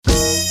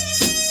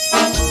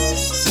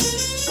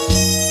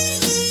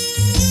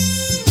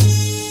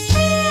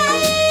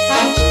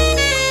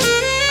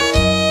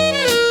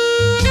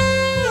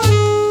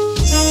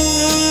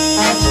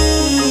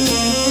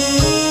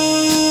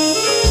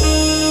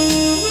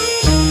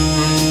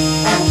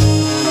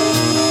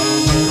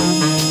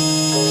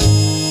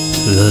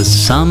The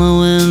summer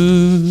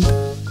wind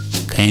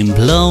came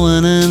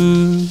blowing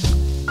in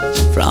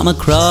from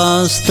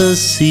across the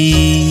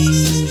sea.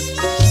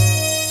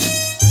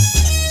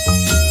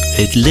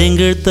 It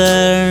lingered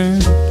there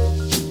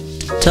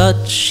to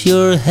touch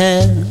your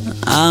hair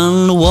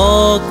and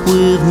walk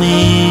with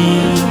me.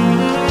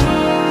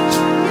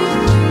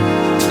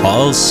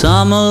 All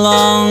summer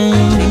long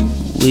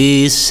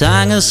we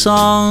sang a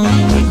song,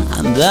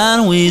 and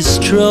then we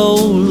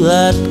strolled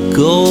that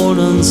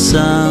golden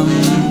sand.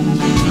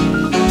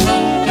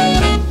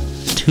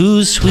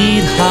 Two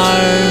sweethearts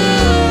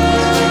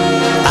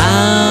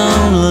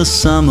and the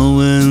summer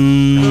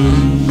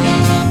wind,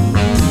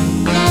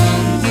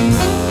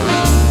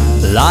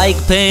 like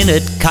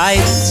painted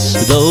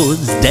kites,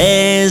 those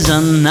days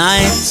and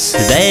nights,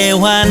 they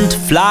went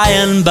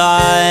flying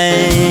by.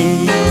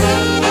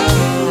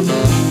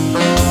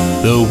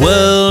 The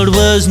world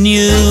was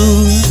new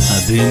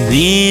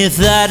beneath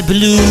that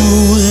blue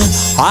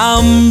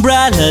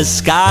umbrella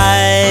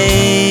sky,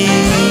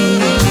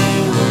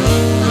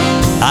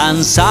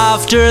 and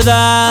softer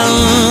than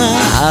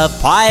a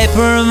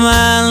piper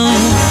man,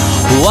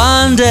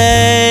 one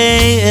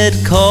day it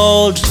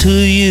called to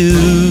you.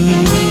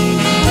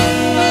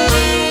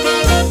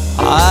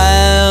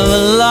 I've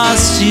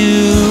lost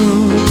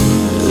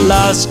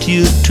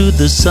you to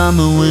the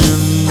summer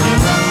wind.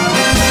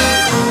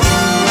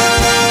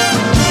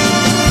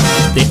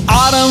 The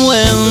autumn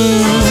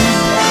wind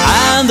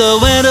and the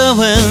winter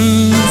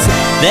winds,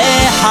 they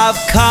have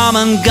come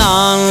and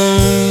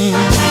gone,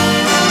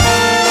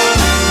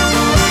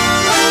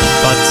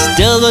 but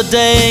still the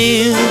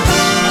days,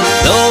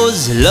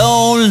 those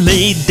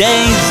lonely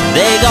days,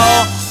 they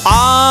go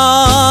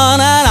on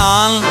and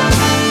on.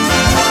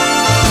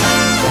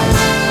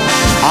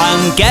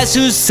 And guess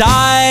who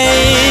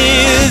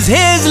sighs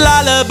his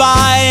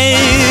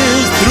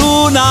lullabies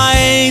through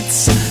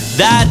nights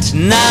that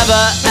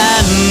never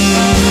end?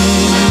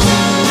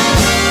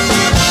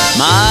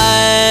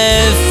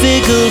 My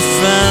fickle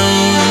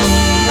friend,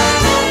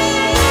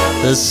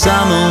 the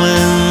summer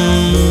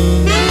wind.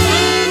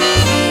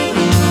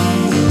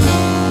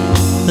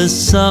 The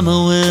summer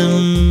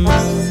wind,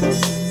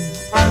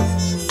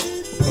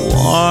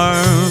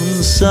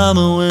 warm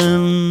summer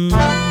wind.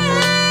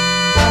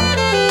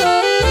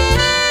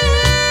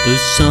 The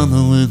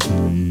summer wind.